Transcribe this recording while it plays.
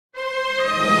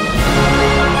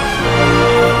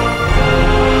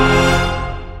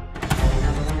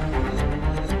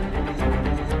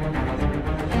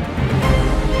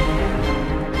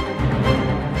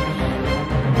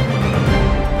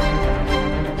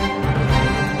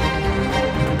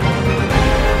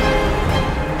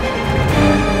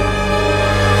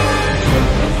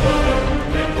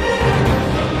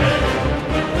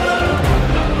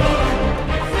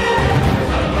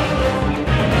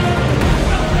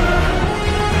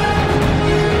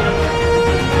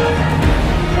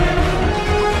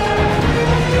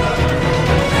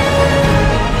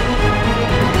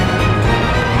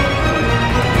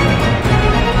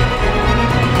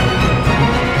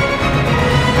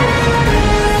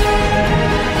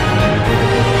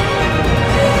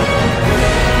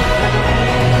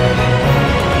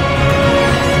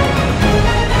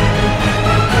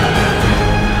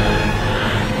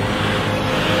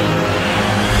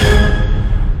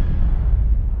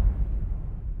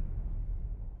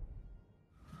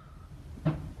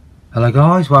Hello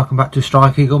guys, welcome back to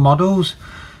Strike Eagle Models.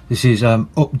 This is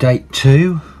update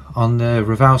 2 on the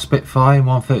Revell Spitfire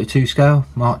 132 scale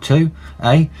Mark II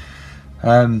A.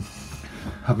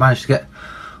 I've managed to get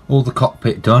all the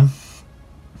cockpit done.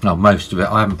 No, most of it.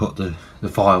 I haven't put the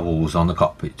firewalls on the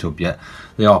cockpit tub yet.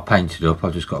 They are painted up.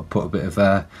 I've just got to put a bit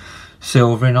of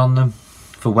silvering on them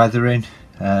for weathering.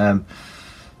 And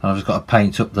I've just got to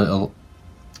paint up the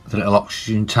little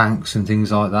oxygen tanks and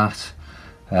things like that.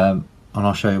 And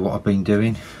I'll show you what I've been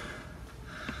doing.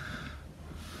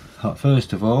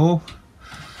 First of all,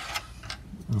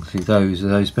 see, those are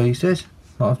those pieces.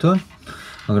 What I've done,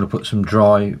 I'm going to put some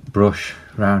dry brush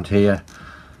around here.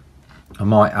 I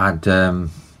might add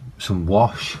some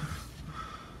wash,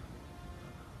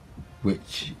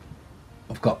 which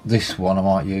I've got this one I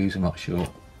might use. I'm not sure.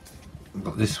 I've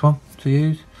got this one to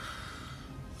use.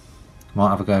 Might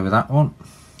have a go with that one.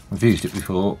 I've used it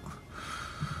before.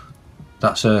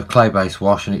 That's a clay-based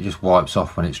wash and it just wipes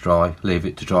off when it's dry. Leave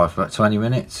it to dry for about 20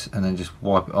 minutes and then just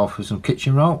wipe it off with some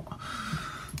kitchen roll.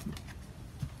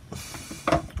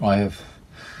 There'll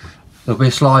be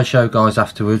a slideshow, guys,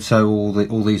 afterwards, so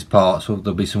all these parts,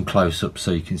 there'll be some close-ups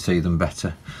so you can see them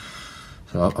better.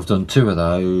 So I've done 2 of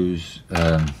those,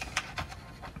 and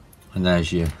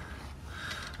there's you.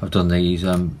 I've done these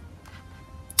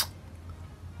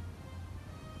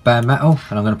bare metal,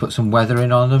 and I'm going to put some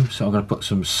weathering on them. So I'm going to put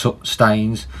some soot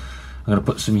stains, I'm going to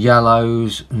put some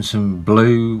yellows and some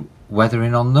blue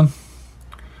weathering on them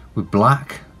with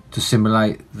black to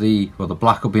simulate the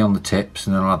black will be on the tips,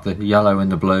 and then I'll have the yellow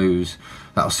and the blues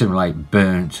that'll simulate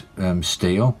burnt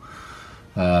steel.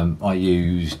 I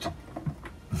used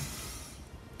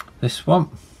this one,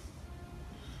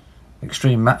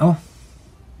 extreme metal,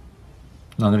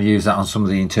 and I'm going to use that on some of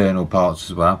the internal parts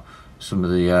as well, some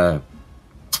of the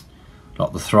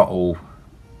like the throttle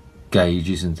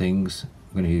gauges and things.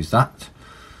 I'm going to use that.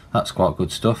 That's quite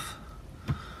good stuff.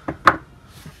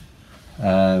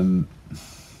 I've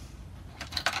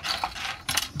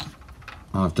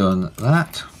done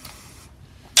that.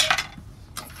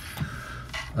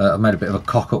 I've made a bit of a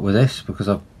cock up with this because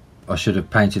I should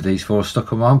have painted these before I stuck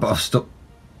them on, but I've stuck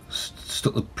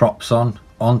the props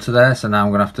onto there, so now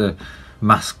I'm going to have to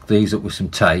mask these up with some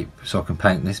tape so I can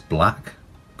paint this black,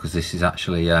 because this is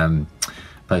actually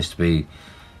supposed to be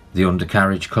the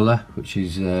undercarriage colour, which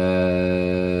is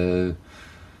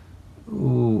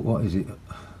what is it?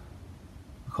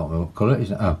 I can't remember what colour it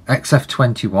is. Oh,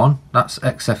 XF21. That's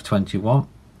XF21,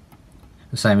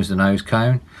 the same as the nose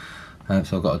cone.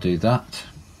 So I've got to do that.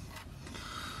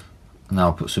 Now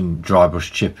I'll put some dry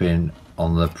brush chip in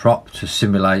on the prop to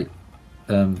simulate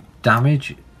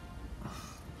damage.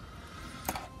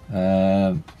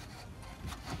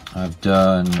 I've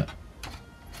done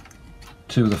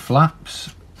 2 of the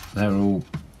flaps. They're all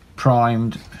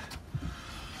primed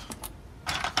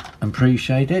and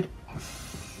pre-shaded.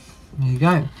 There you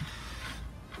go.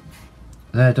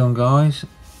 They're done, guys.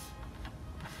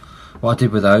 What I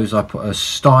did with those, I put a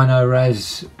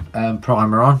Stino-Res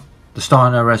primer on. The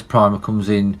Stino-Res primer comes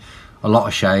in a lot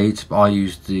of shades, but I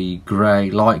used the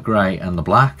grey, light grey and the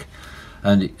black,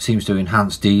 and it seems to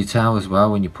enhance detail as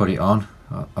well when you put it on.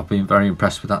 I've been very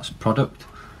impressed with that product.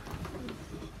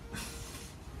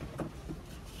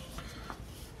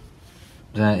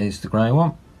 There is the grey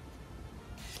one.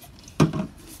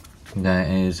 There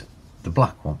is the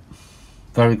black one.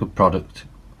 Very good product.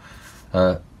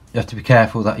 You have to be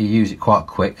careful that you use it quite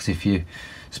quick, because if you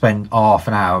spend half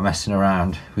an hour messing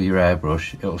around with your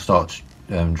airbrush, it'll start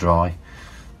to dry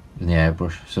in the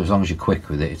airbrush. So as long as you're quick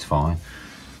with it, it's fine.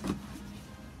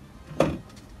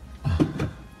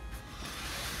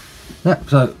 Yeah,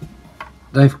 so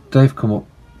they've come up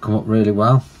really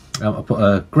well. I put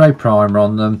a grey primer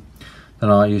on them,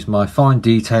 then I used my fine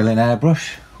detailing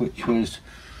airbrush, which was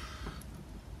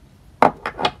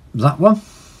that one,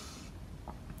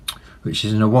 which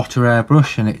is an Iwata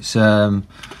airbrush, and it's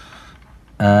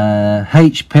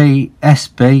HP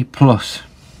SB Plus,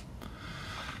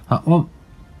 that one.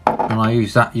 And I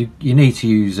use that. You need to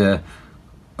use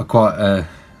quite a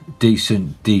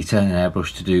decent detailing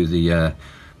airbrush to do the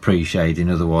pre-shading,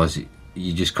 otherwise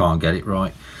you just can't get it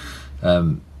right.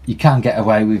 You can get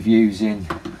away with using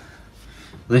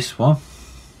this one,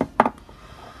 but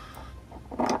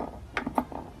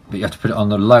you have to put it on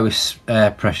the lowest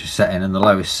air pressure setting and the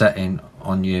lowest setting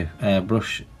on your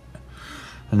airbrush.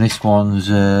 And this one's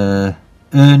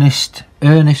Ernest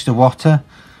Iwata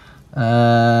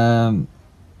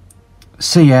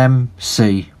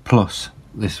CMC Plus.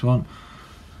 This one,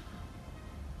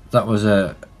 that was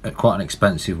quite an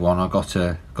expensive one. I got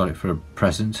it for a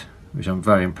present, which I'm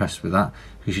very impressed with that,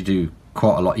 because you do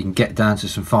quite a lot. You can get down to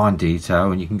some fine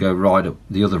detail, and you can go right up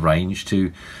the other range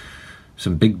to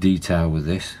some big detail with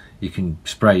this. You can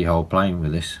spray your whole plane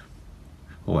with this,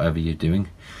 or whatever you're doing.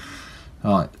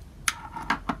 Right.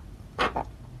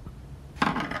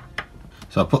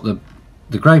 So I put the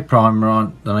grey primer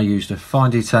on, then I used a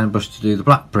fine detailing brush to do the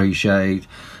black pre-shade,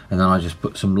 and then I just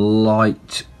put some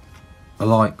light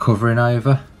covering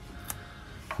over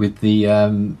with the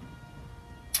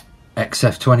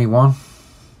XF21,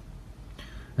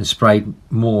 and sprayed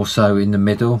more so in the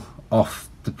middle off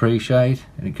the pre-shade,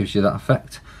 and it gives you that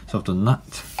effect. So I've done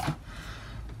that.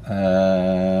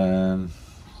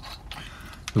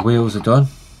 The wheels are done.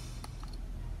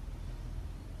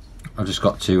 I've just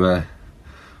got to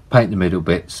paint the middle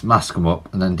bits, mask them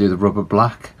up, and then do the rubber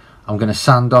black. I'm going to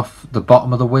sand off the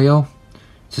bottom of the wheel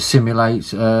to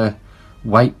simulate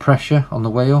weight pressure on the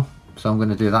wheel, so I'm going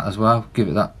to do that as well, give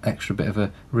it that extra bit of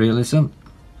a realism.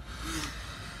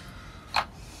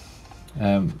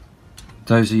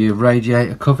 Those are your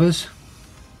radiator covers.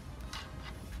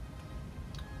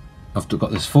 I've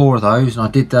got, there's 4 of those, and I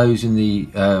did those in the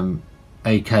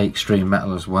AK Extreme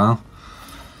Metal as well.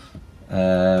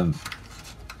 I've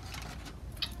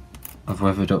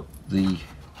weathered up the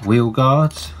wheel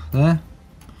guards there.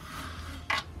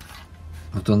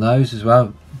 I've done those as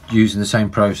well, using the same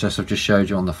process I've just showed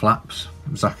you on the flaps,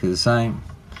 exactly the same.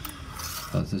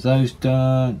 Both of those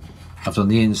done. I've done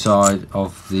the inside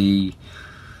of the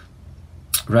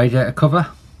radiator cover,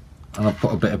 and I've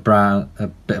put a bit of brown, a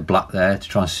bit of black there to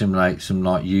try and simulate some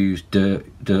like used dirt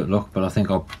look, but I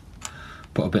think I'll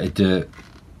put a bit of dirt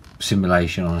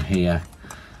simulation on here.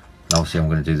 And obviously I'm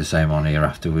going to do the same on here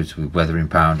afterwards with weathering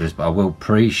powders, but I will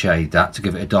pre-shade that to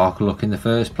give it a darker look in the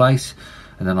first place,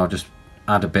 and then I'll just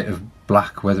add a bit of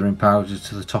black weathering powder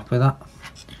to the top of that.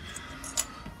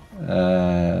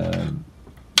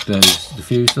 There's the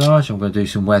fuselage. I'm going to do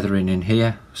some weathering in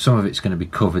here. Some of it's going to be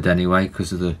covered anyway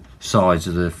because of the size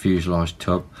of the fuselage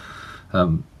tub,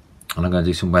 and I'm going to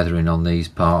do some weathering on these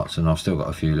parts, and I've still got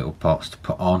a few little parts to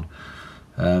put on,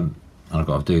 and I've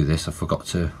got to do this. I forgot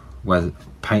to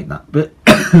paint that bit.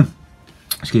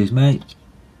 Excuse me.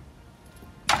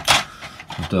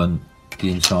 I've done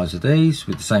the insides of these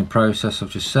with the same process I've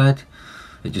just said.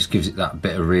 It just gives it that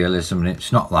bit of realism, and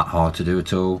it's not that hard to do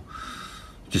at all.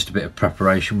 Just a bit of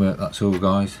preparation work, that's all,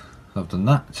 guys. I've done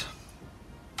that.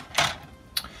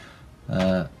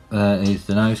 There is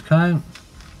the nose cone.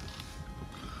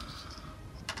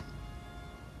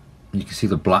 You can see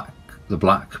the black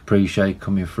pre-shade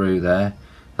coming through there.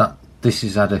 This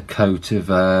has had a coat of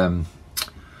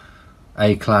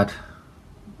A-clad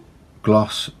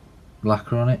gloss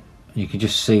lacquer on it. You can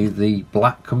just see the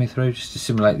black coming through just to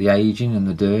simulate the aging and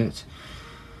the dirt,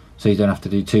 so you don't have to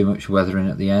do too much weathering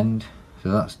at the end.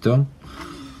 So that's done,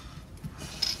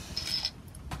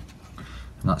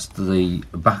 and that's the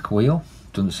back wheel.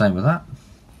 Done the same with that.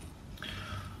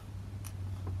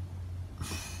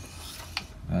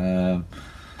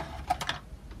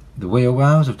 The wheel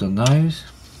wells, I've done those.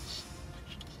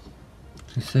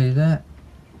 You see that?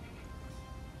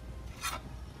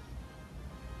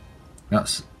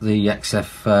 That's the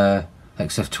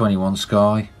XF21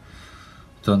 Sky.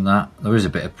 Done that. There is a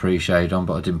bit of pre-shade on,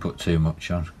 but I didn't put too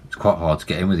much on. It's quite hard to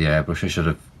get in with the airbrush. I should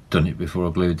have done it before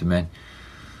I glued them in.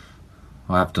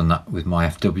 I have done that with my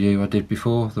FW I did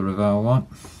before, the Revell one.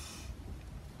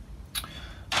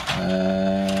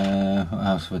 What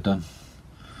else have I done?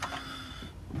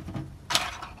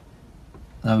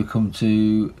 Now we come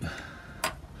to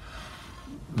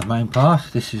the main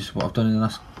part. This is what I've done in the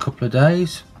last couple of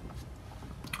days.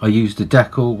 I used the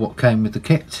decal what came with the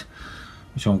kit,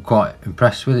 which I'm quite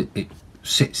impressed with. It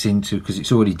sits into, because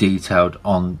it's already detailed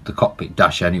on the cockpit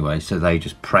dash anyway, so they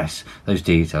just press those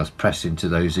details, press into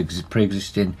those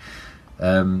pre-existing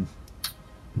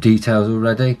details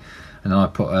already. And then I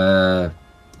put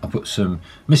some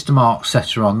Mr. Mark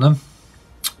setter on them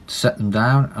to set them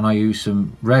down, and I use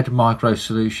some red micro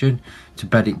solution to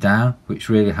bed it down, which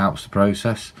really helps the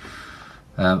process.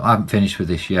 I haven't finished with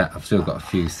this yet. I've still got a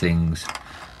few things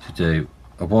to do.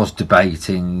 I was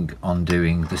debating on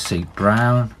doing the seat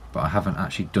brown, but I haven't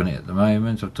actually done it at the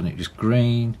moment. I've done it just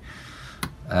green.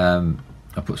 I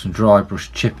put some dry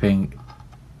brush chipping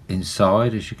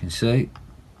inside, as you can see.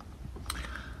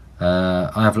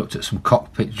 I have looked at some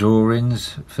cockpit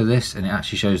drawings for this, and it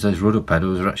actually shows those rudder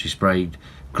pedals are actually sprayed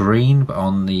green, but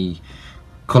on the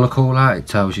colour call out it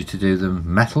tells you to do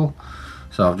them metal,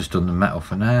 so I've just done the metal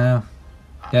for now.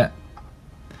 Yeah,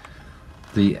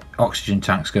 the oxygen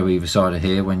tanks go either side of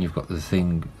here when you've got the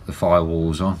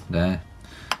firewalls on there.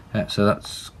 Yeah, so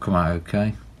that's come out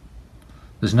okay.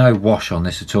 there's no wash on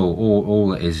this at all.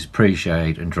 All it is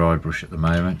pre-shade and dry brush at the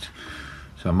moment.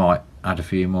 So I might add a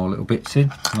few more little bits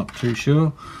in, not too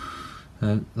sure.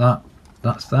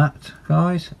 That's that,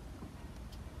 guys.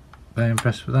 Very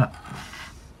impressed with that.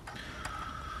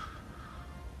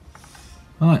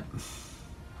 Right.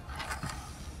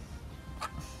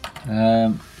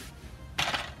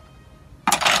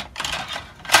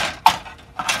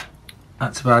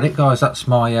 That's about it, guys. That's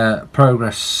my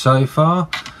progress so far.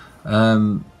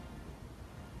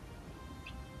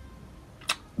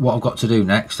 What I've got to do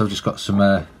next, I've just got some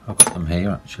I've got them here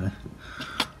actually.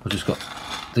 I've just got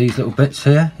these little bits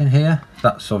here in here.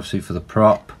 That's obviously for the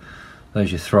prop. Those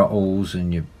are your throttles,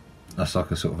 and that's like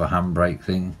a sort of a handbrake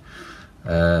thing.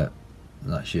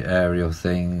 That's your aerial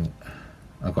thing.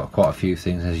 I've got quite a few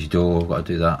things. There's your door, I've got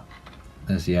to do that.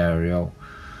 There's the aerial.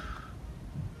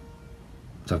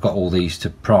 So I've got all these to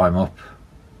prime up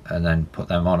and then put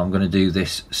them on. I'm going to do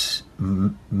this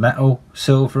metal,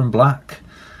 silver and black,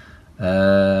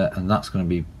 and that's going to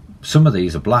be, some of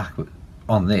these are black, but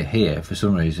on there here for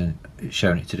some reason it's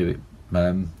showing it to do it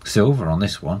silver on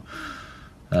this one.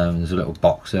 There's a little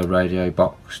box there, radio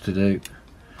box to do,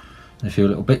 and a few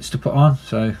little bits to put on,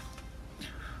 so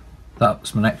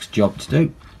that's my next job to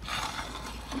do.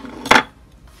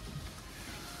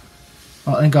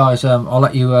 Right then, guys, I'll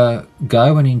let you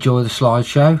go and enjoy the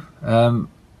slideshow, and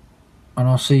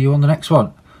I'll see you on the next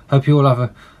one. Hope you all have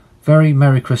a very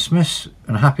Merry Christmas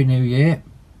and a Happy New Year,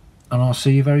 and I'll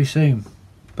see you very soon.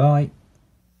 Bye.